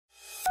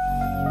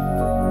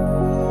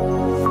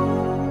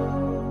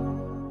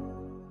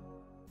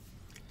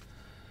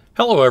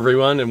Hello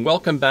everyone, and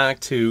welcome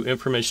back to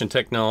Information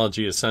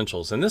Technology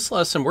Essentials. In this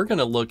lesson we're going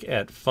to look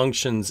at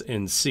functions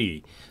in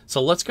C.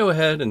 So let's go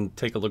ahead and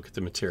take a look at the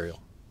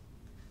material.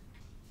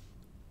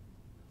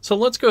 So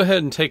let's go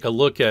ahead and take a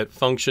look at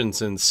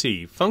functions in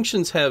C.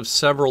 Functions have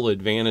several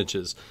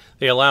advantages.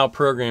 They allow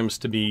programs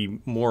to be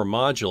more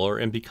modular,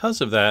 and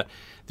because of that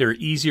they're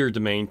easier to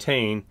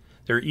maintain,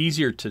 they're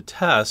easier to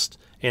test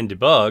and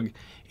debug,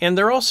 and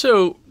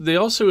they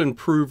also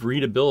improve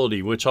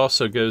readability, which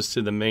also goes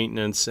to the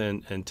maintenance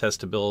and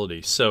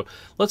testability. So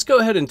let's go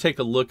ahead and take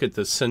a look at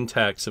the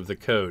syntax of the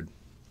code.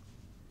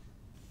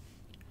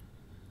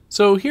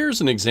 So here's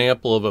an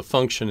example of a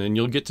function, and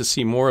you'll get to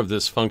see more of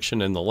this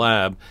function in the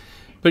lab.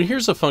 But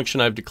here's a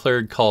function I've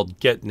declared called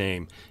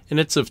getName, and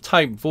it's of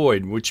type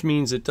void, which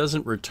means it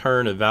doesn't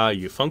return a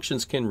value.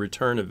 Functions can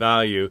return a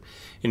value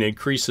and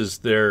increases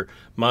their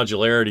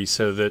modularity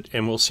so that,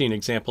 and we'll see an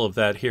example of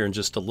that here in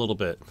just a little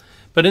bit.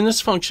 But in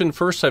this function,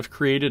 first I've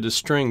created a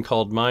string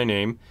called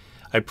myName.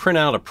 I print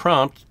out a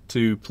prompt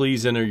to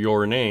please enter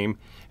your name,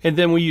 and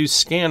then we use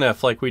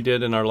scanf like we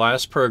did in our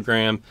last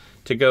program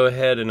to go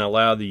ahead and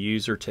allow the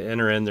user to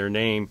enter in their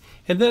name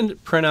and then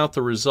print out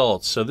the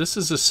results. So this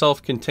is a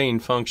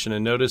self-contained function,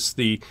 and notice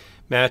the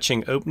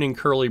matching opening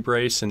curly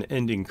brace and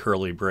ending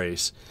curly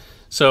brace.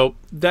 So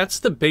that's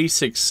the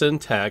basic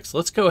syntax.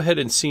 Let's go ahead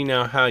and see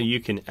now how you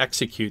can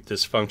execute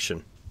this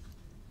function.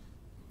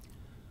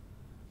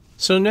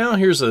 So now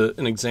here's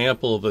an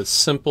example of a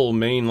simple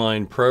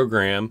mainline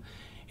program,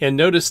 and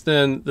notice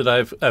then that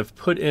I've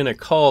put in a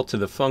call to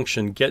the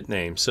function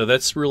getName. So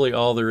that's really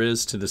all there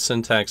is to the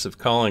syntax of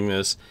calling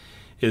this,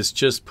 is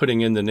just putting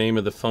in the name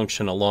of the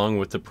function along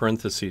with the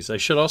parentheses. I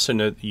should also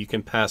note that you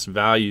can pass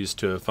values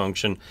to a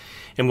function,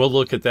 and we'll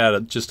look at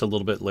that just a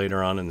little bit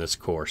later on in this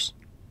course.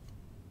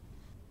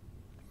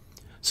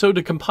 So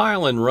to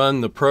compile and run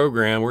the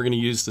program, we're going to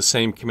use the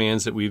same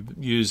commands that we've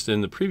used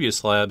in the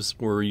previous labs.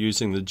 We're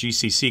using the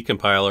GCC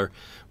compiler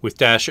with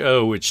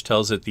 -o, which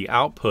tells it the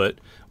output,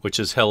 which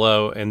is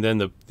hello, and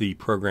then the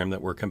program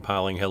that we're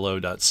compiling,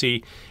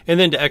 hello.c. And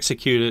then to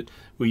execute it,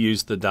 we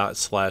use the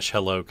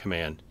 /hello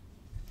command.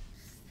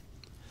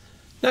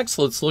 Next,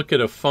 let's look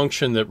at a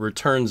function that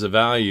returns a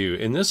value.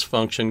 In this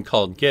function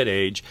called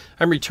getAge,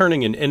 I'm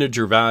returning an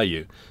integer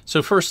value.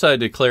 So first I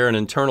declare an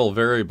internal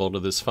variable to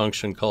this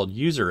function called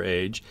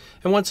userAge,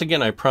 and once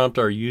again I prompt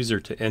our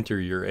user to enter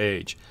your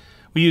age.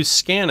 We use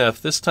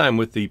scanf, this time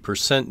with the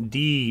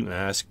 %d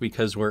mask,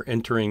 because we're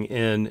entering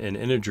in an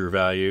integer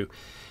value.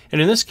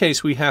 And in this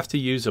case we have to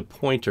use a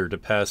pointer to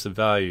pass the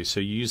value, so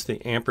you use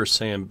the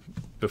ampersand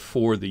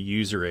before the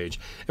userAge.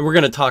 And we're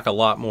going to talk a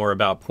lot more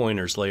about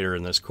pointers later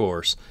in this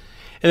course.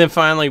 And then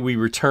finally we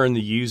return the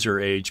user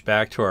age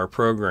back to our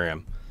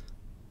program.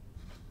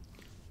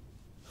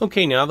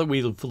 Okay, now that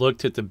we've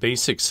looked at the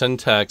basic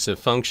syntax of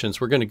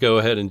functions, we're going to go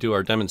ahead and do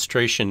our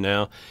demonstration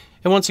now.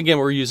 And once again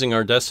we're using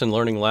our Destin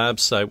Learning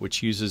Labs site,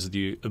 which uses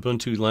the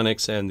Ubuntu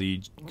Linux and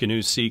the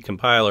GNU-C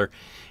compiler,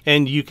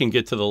 and you can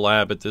get to the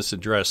lab at this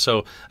address.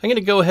 So I'm going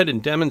to go ahead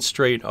and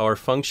demonstrate our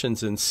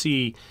functions in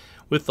C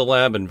with the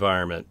lab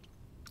environment.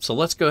 So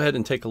let's go ahead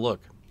and take a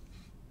look.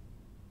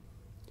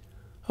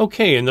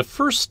 Okay, in the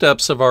first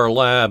steps of our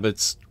lab,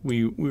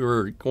 we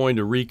were going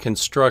to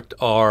reconstruct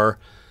our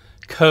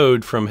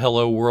code from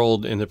Hello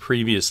World in the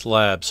previous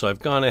lab. So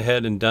I've gone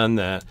ahead and done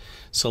that.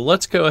 So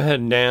let's go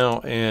ahead now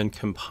and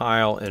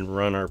compile and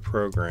run our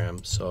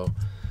program. So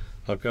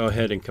I'll go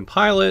ahead and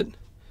compile it,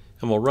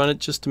 and we'll run it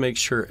just to make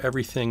sure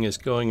everything is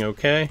going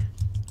okay.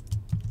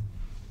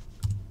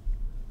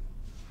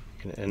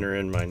 I'm going to enter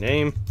in my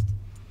name.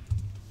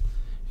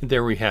 And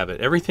there we have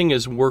it. Everything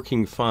is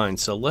working fine.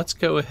 So let's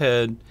go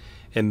ahead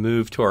and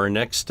move to our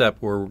next step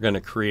where we're going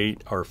to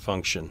create our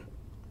function.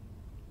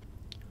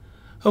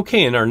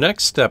 Okay, in our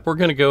next step we're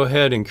going to go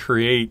ahead and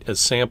create a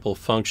sample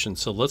function.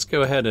 So let's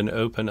go ahead and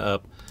open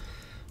up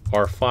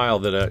our file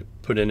that I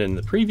put in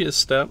the previous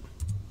step,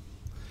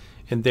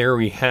 and there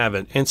we have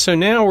it. And so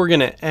now we're going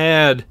to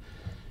add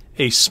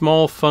a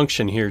small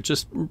function here,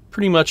 just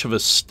pretty much of a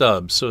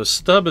stub. So a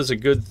stub is a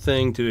good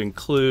thing to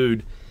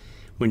include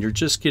when you're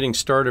just getting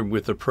started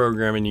with the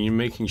program and you're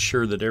making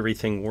sure that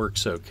everything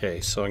works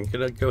okay. So I'm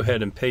going to go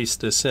ahead and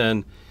paste this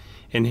in,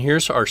 and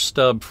here's our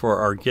stub for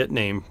our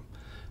getName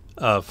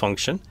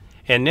function.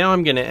 And now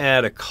I'm going to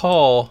add a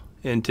call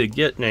into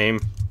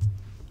getName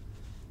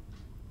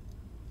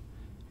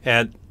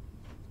at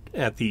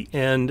the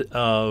end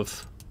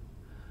of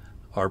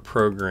our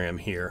program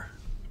here.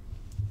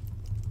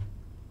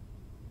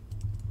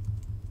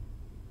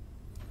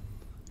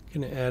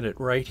 I'm going to add it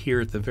right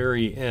here at the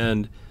very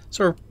end.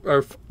 So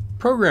our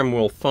program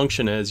will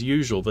function as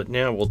usual, but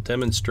now we'll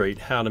demonstrate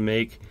how to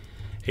make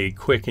a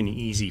quick and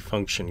easy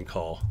function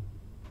call.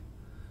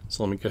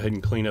 So let me go ahead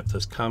and clean up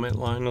this comment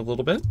line a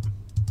little bit.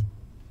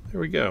 There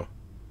we go.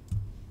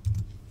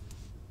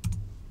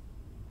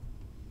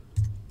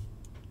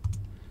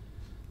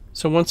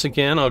 So once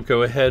again, I'll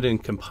go ahead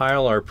and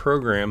compile our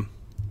program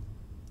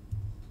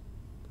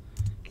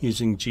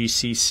using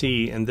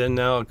GCC, and then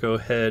now I'll go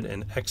ahead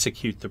and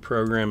execute the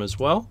program as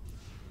well.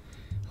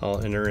 I'll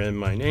enter in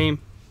my name,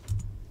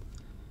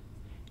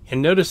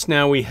 And notice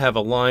now we have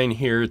a line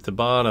here at the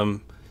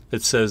bottom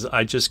that says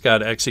I just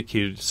got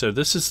executed. So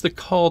this is the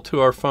call to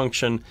our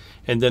function,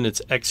 and then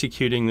it's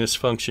executing this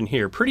function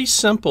here. Pretty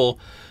simple,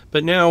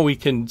 but now we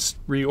can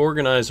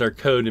reorganize our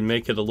code and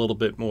make it a little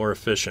bit more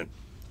efficient.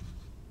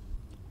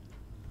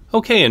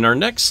 Okay, in our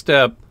next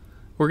step,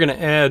 we're going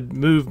to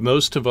move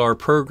most of our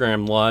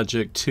program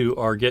logic to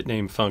our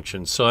getName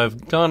function. So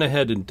I've gone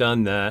ahead and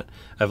done that.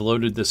 I've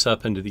loaded this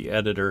up into the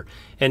editor.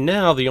 And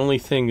now the only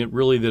thing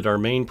that our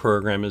main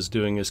program is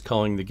doing is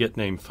calling the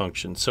getName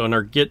function. So in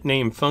our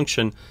getName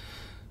function,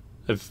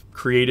 I've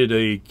created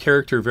a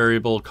character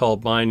variable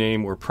called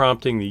myName. We're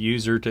prompting the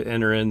user to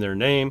enter in their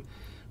name.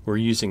 We're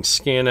using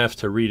scanf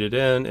to read it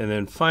in, and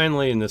then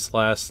finally in this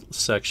last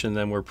section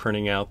then we're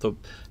printing out the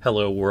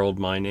hello world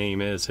my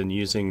name is, and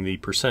using the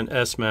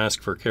 %s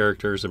mask for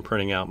characters and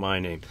printing out my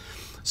name.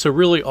 So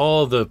really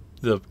all the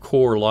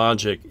core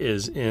logic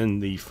is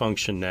in the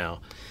function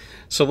now.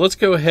 So let's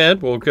go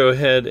ahead, we'll go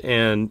ahead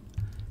and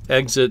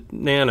exit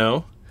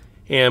Nano,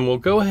 and we'll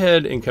go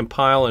ahead and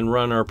compile and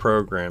run our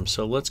program.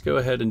 So let's go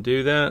ahead and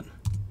do that.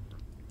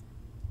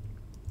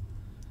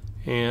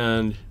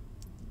 And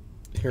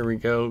here we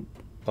go.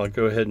 I'll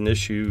go ahead and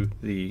issue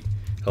the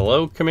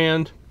hello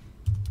command.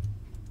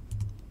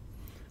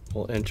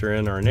 We'll enter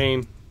in our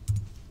name.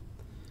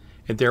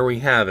 And there we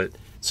have it.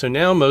 So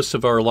now most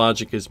of our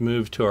logic is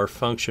moved to our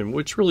function,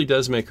 which really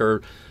does make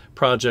our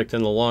project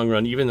in the long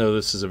run, even though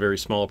this is a very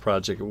small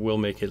project, it will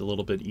make it a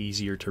little bit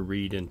easier to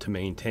read and to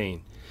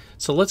maintain.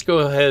 So let's go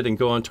ahead and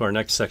go on to our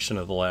next section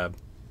of the lab.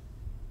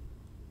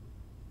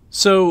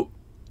 So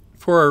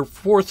for our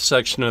fourth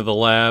section of the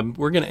lab,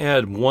 we're going to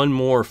add one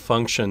more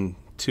function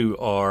to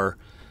our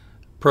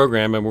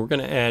program, and we're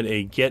going to add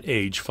a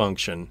getAge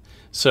function.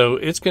 So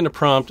it's going to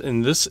prompt,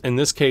 in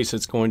this case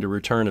it's going to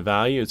return a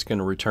value. It's going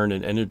to return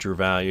an integer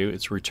value.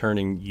 It's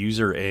returning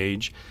user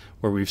age,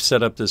 where we've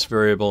set up this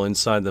variable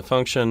inside the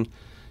function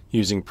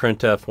using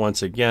printf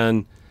once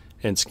again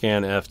and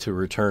scanf to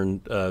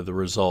return the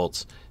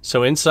results.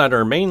 So inside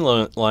our main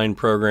line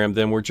program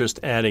then we're just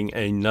adding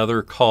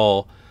another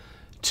call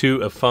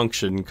to a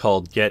function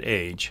called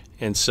getAge.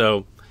 And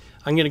so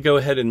I'm going to go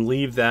ahead and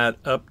leave that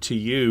up to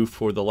you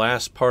for the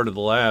last part of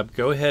the lab.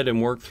 Go ahead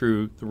and work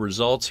through the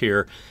results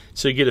here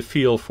so you get a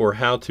feel for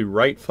how to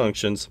write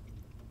functions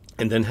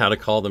and then how to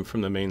call them from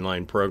the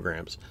mainline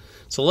programs.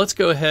 So let's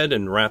go ahead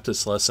and wrap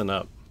this lesson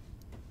up.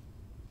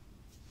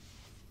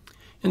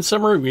 In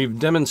summary, we've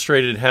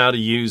demonstrated how to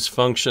use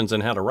functions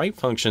and how to write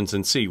functions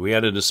in C. We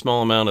added a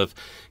small amount of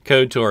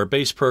code to our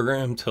base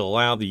program to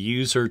allow the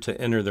user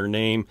to enter their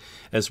name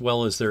as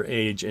well as their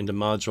age and to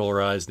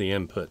modularize the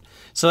input.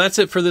 So that's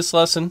it for this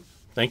lesson.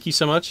 Thank you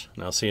so much,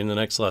 and I'll see you in the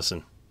next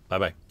lesson.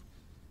 Bye-bye.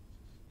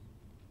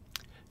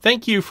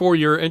 Thank you for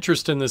your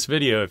interest in this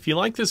video. If you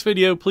like this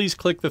video, please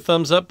click the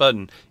thumbs up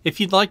button.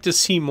 If you'd like to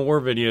see more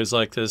videos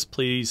like this,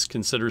 please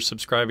consider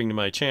subscribing to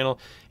my channel,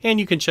 and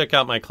you can check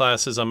out my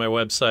classes on my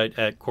website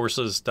at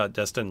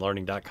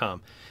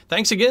courses.destinedlearning.com.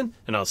 Thanks again,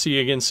 and I'll see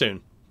you again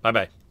soon.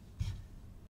 Bye-bye.